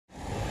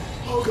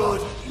Oh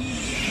god.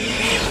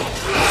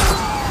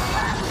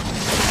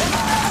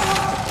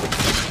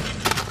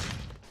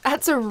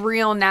 That's a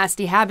real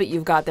nasty habit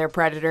you've got there,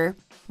 Predator.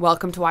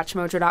 Welcome to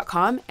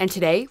WatchMojo.com, and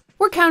today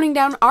we're counting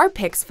down our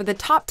picks for the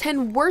top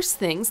 10 worst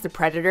things the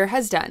Predator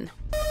has done.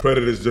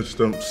 Predators just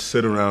don't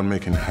sit around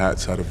making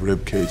hats out of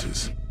rib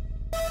cages.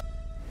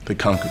 They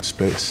conquered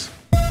space.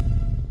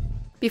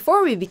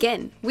 Before we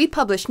begin, we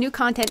publish new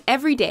content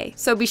every day,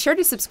 so be sure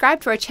to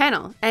subscribe to our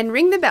channel and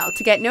ring the bell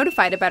to get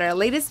notified about our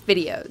latest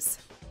videos.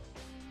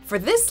 For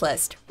this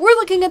list, we're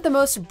looking at the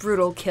most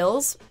brutal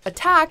kills,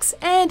 attacks,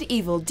 and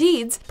evil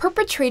deeds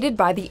perpetrated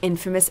by the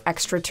infamous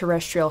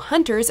extraterrestrial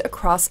hunters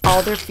across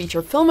all their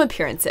feature film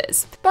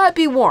appearances. But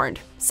be warned,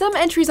 some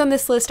entries on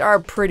this list are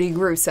pretty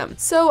gruesome,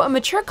 so a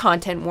mature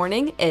content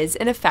warning is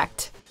in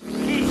effect.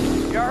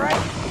 You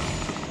alright?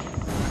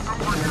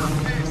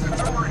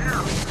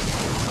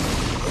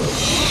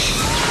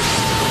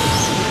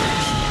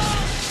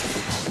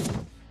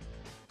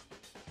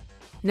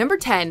 Number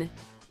 10.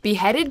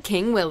 Beheaded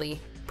King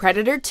Willie.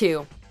 Predator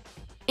 2.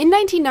 In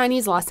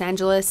 1990s Los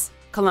Angeles,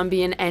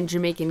 Colombian and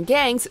Jamaican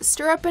gangs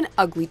stir up an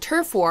ugly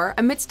turf war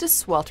amidst a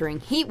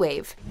sweltering heat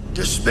wave.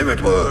 The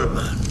spirit world,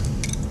 man.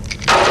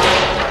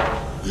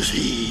 You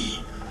see,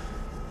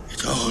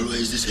 it's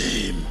always the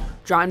same.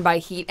 Drawn by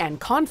heat and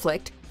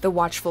conflict, the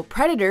watchful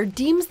Predator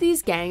deems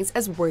these gangs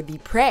as worthy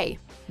prey.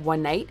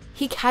 One night,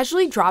 he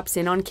casually drops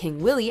in on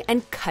King Willie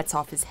and cuts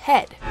off his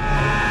head.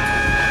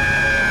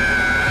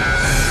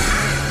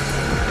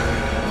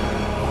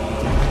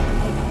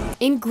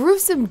 In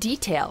gruesome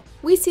detail,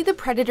 we see the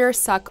Predator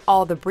suck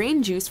all the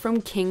brain juice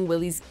from King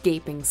Willie's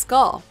gaping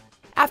skull.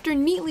 After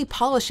neatly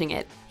polishing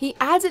it, he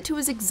adds it to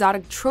his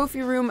exotic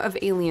trophy room of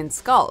alien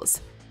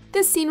skulls.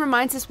 This scene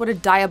reminds us what a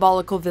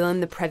diabolical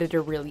villain the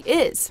Predator really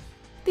is.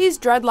 These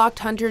dreadlocked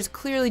hunters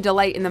clearly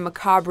delight in the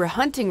macabre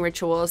hunting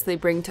rituals they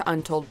bring to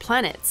untold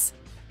planets.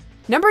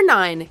 Number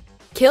 9.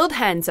 Killed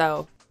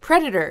Hanzo.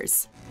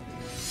 Predators.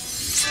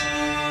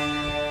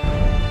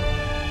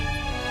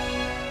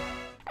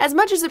 As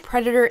much as a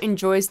predator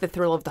enjoys the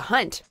thrill of the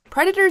hunt,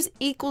 predators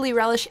equally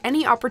relish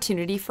any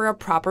opportunity for a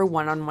proper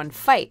one-on-one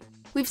fight.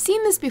 We've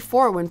seen this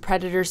before when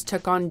predators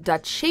took on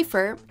Dutch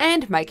Schaefer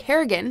and Mike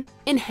Harrigan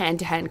in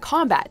hand-to-hand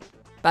combat.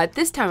 But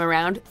this time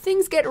around,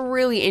 things get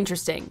really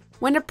interesting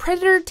when a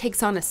predator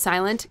takes on a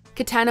silent,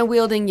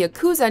 katana-wielding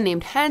yakuza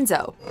named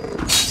Hanzo.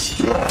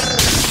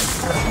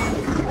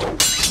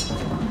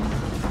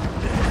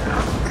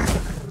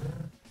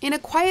 In a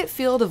quiet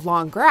field of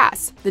long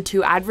grass, the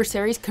two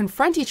adversaries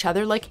confront each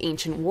other like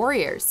ancient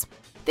warriors.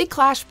 They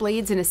clash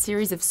blades in a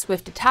series of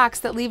swift attacks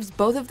that leaves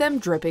both of them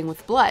dripping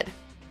with blood.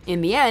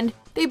 In the end,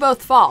 they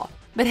both fall,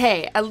 but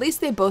hey, at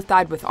least they both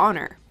died with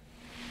honor.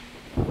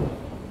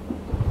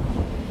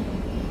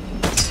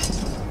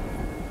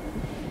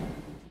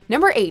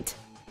 Number 8.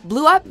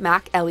 Blew up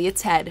Mac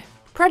Elliot's head.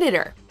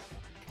 Predator.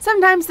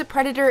 Sometimes the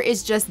Predator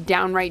is just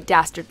downright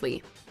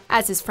dastardly.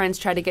 As his friends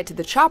try to get to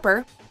the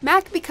chopper,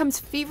 Mac becomes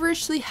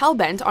feverishly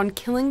hellbent on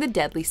killing the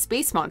deadly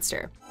space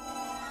monster.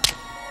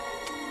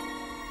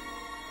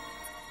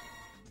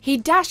 He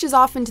dashes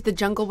off into the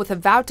jungle with a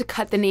vow to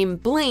cut the name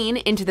Blaine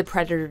into the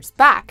Predator's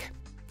back.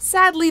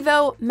 Sadly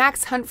though,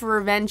 Mac's hunt for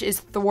revenge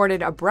is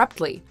thwarted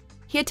abruptly.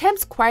 He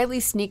attempts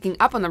quietly sneaking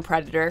up on the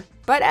Predator,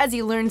 but as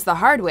he learns the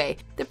hard way,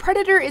 the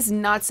Predator is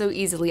not so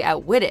easily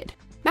outwitted.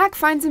 Mac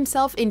finds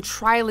himself in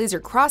tri-laser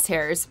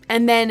crosshairs,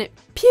 and then,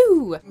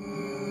 pew!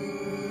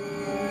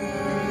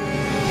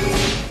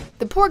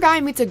 The poor guy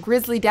meets a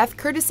grisly death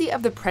courtesy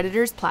of the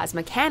Predator's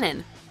plasma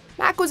cannon.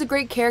 Mac was a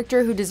great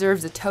character who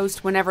deserves a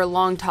toast whenever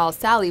Long Tall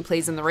Sally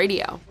plays on the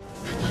radio.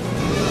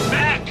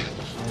 Mac!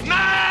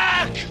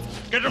 Mac!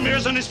 Get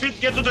Ramirez on his feet,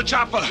 get to the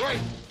chopper!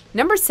 Right.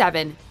 Number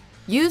 7.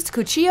 Used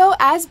Cuchillo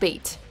as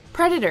bait.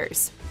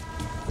 Predators.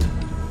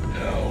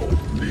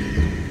 Help me.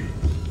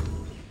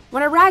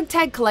 When a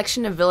ragtag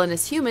collection of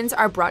villainous humans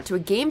are brought to a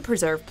game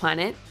preserve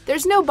planet,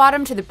 there's no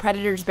bottom to the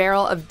Predator's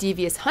barrel of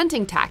devious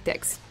hunting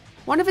tactics.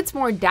 One of its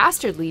more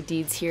dastardly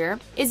deeds here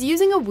is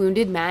using a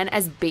wounded man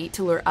as bait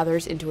to lure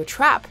others into a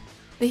trap.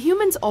 The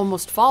humans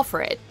almost fall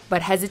for it,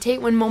 but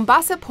hesitate when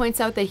Mombasa points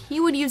out that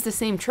he would use the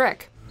same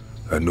trick.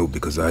 I know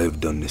because I have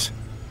done this.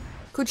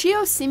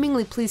 Cuchillo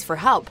seemingly pleads for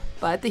help,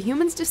 but the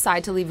humans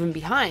decide to leave him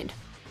behind.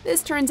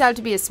 This turns out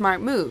to be a smart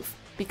move,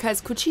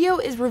 because Cuchillo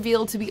is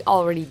revealed to be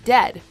already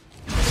dead.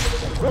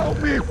 Help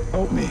me!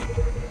 Help me!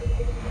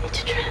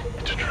 It's a trap.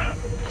 It's a trap.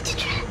 It's a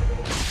trap.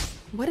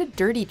 What a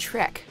dirty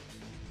trick.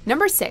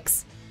 Number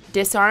 6.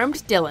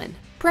 Disarmed Dillon.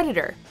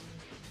 Predator.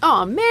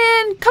 Aw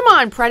man, come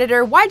on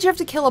Predator, why'd you have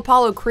to kill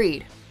Apollo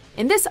Creed?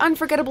 In this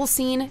unforgettable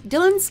scene,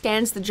 Dillon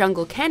scans the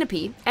jungle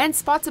canopy and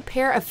spots a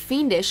pair of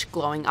fiendish,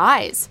 glowing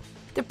eyes.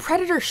 The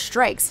Predator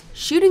strikes,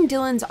 shooting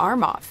Dillon's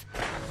arm off.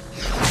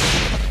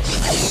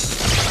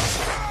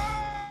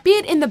 Be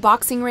it in the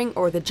boxing ring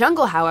or the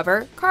jungle,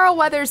 however, Carl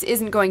Weathers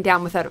isn't going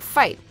down without a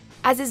fight.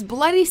 As his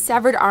bloody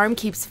severed arm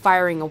keeps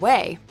firing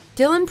away,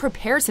 Dillon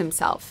prepares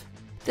himself.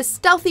 The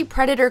stealthy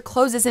Predator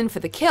closes in for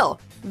the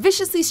kill,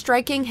 viciously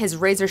striking his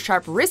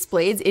razor-sharp wrist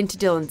blades into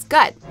Dillon's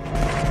gut.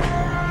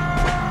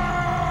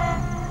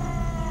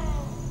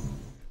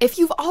 If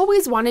you've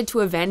always wanted to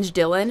avenge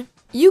Dillon,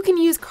 you can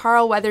use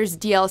Carl Weathers'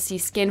 DLC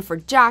skin for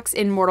Jax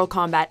in Mortal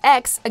Kombat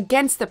X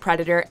against the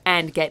Predator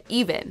and get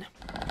even.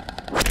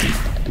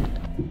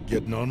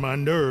 Getting on my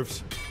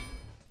nerves.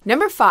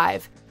 Number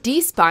 5.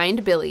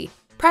 DeSpined Billy,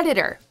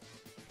 Predator.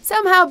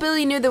 Somehow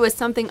Billy knew there was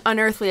something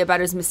unearthly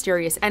about his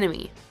mysterious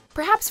enemy.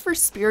 Perhaps for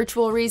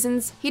spiritual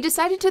reasons, he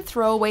decided to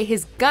throw away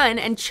his gun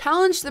and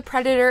challenge the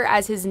Predator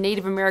as his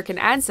Native American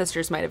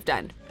ancestors might have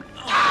done.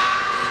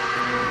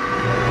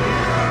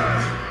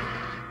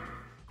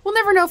 We'll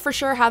never know for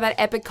sure how that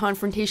epic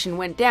confrontation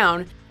went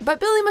down, but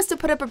Billy must have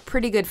put up a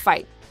pretty good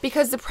fight,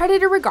 because the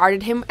Predator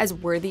regarded him as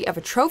worthy of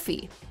a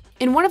trophy.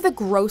 In one of the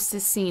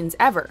grossest scenes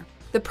ever,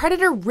 the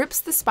Predator rips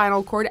the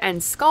spinal cord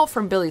and skull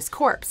from Billy's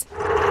corpse.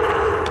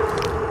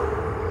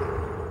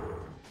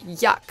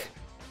 Yuck.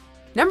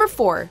 Number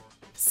 4.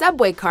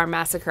 Subway Car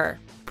Massacre,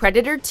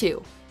 Predator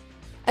 2.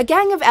 A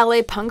gang of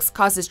LA punks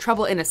causes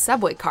trouble in a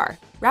subway car,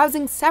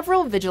 rousing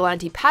several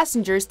vigilante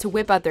passengers to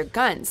whip out their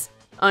guns.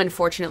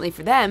 Unfortunately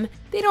for them,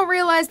 they don't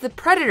realize the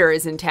Predator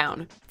is in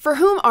town, for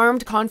whom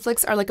armed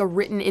conflicts are like a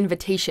written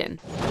invitation.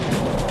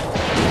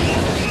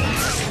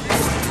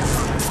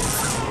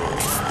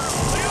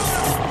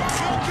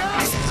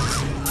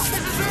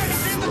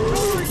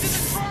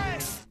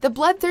 The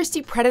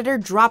bloodthirsty Predator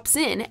drops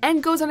in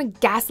and goes on a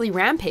ghastly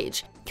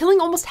rampage, killing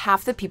almost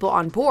half the people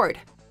on board.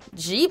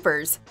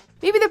 Jeepers!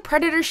 Maybe the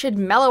Predator should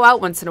mellow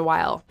out once in a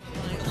while.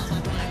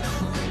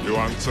 You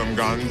want some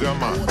ganja,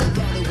 man?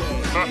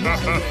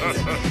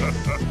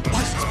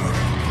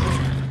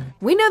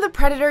 We know the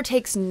Predator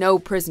takes no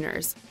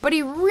prisoners, but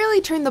he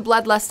really turned the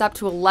bloodlust up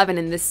to 11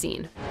 in this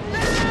scene.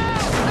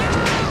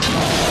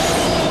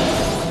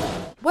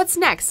 What's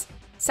next?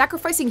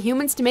 Sacrificing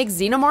humans to make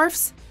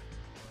xenomorphs?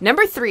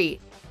 Number 3.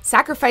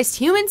 Sacrificed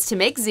humans to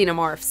make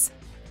xenomorphs.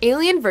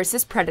 Alien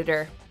vs.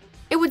 Predator.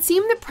 It would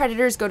seem the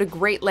Predators go to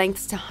great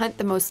lengths to hunt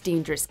the most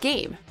dangerous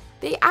game.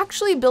 They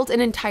actually built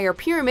an entire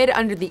pyramid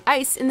under the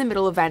ice in the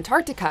middle of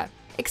Antarctica,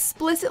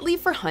 explicitly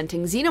for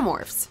hunting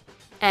xenomorphs.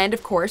 And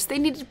of course, they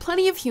needed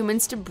plenty of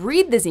humans to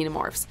breed the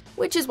xenomorphs,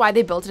 which is why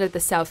they built it at the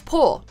South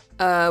Pole.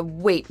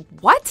 Wait,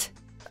 what?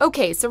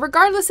 Okay, so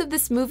regardless of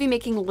this movie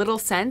making little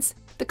sense,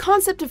 the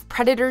concept of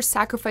predators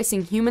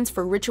sacrificing humans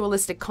for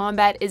ritualistic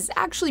combat is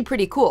actually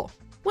pretty cool.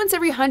 Once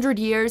every 100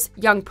 years,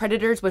 young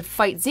predators would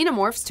fight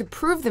xenomorphs to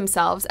prove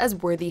themselves as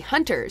worthy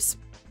hunters.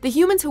 The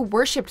humans who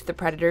worshipped the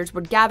predators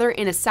would gather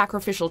in a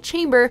sacrificial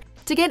chamber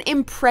to get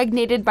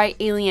impregnated by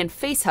alien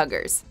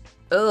facehuggers.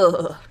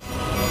 Ugh.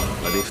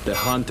 But if the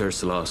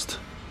hunters lost,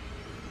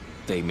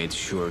 they made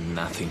sure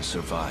nothing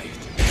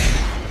survived.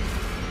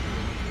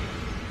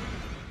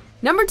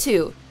 Number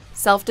 2.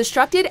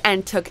 Self-destructed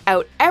and took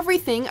out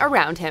everything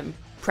around him.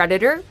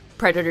 Predator,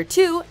 Predator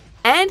 2,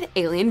 and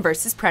Alien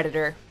vs.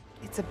 Predator.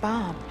 It's a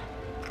bomb.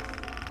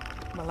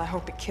 Well, I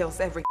hope it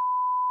kills every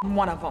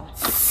one of them.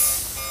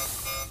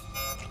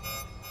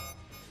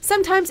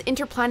 Sometimes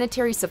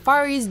interplanetary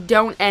safaris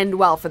don't end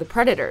well for the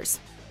predators.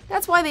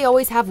 That's why they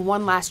always have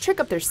one last trick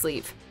up their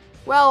sleeve.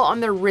 Well, on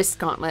their wrist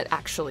gauntlet,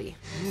 actually.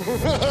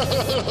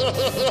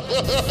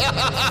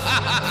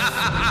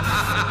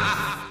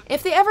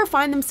 If they ever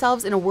find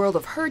themselves in a world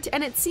of hurt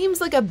and it seems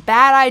like a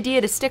bad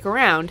idea to stick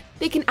around,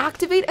 they can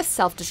activate a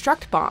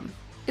self-destruct bomb.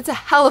 It's a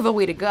hell of a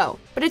way to go,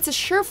 but it's a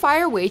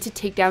surefire way to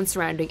take down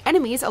surrounding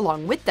enemies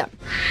along with them.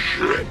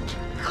 Shit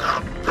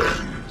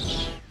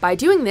happens. By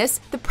doing this,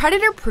 the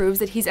Predator proves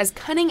that he's as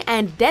cunning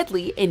and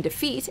deadly in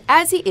defeat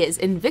as he is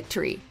in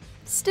victory.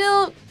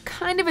 Still,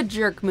 kind of a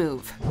jerk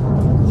move.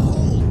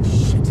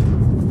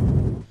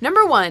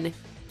 Number 1.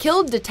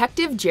 Killed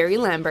Detective Jerry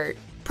Lambert,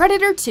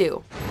 Predator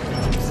 2.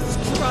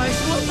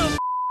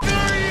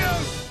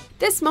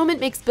 This moment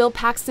makes Bill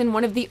Paxton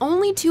one of the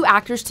only 2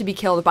 actors to be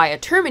killed by a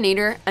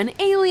Terminator, an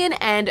alien,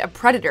 and a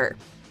Predator.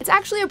 It's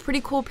actually a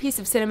pretty cool piece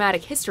of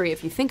cinematic history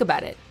if you think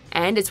about it.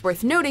 And it's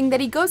worth noting that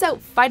he goes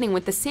out fighting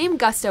with the same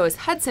gusto as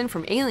Hudson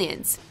from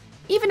Aliens.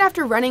 Even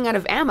after running out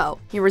of ammo,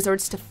 he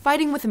resorts to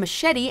fighting with a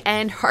machete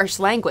and harsh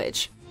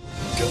language.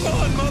 Come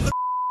on, mother.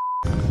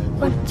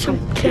 Want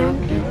some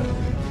candy?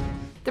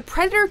 The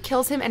Predator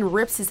kills him and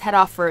rips his head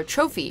off for a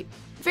trophy.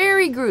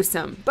 Very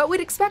gruesome, but we'd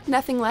expect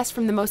nothing less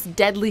from the most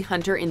deadly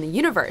hunter in the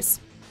universe.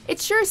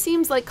 It sure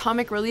seems like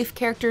comic relief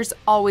characters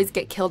always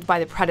get killed by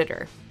the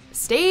Predator.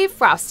 Stay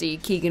frosty,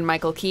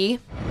 Keegan-Michael Key.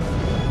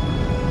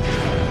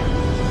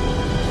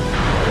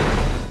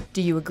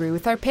 Do you agree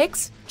with our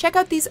picks? Check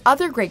out these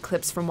other great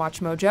clips from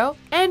WatchMojo,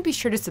 and be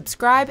sure to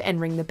subscribe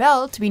and ring the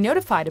bell to be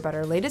notified about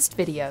our latest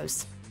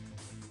videos.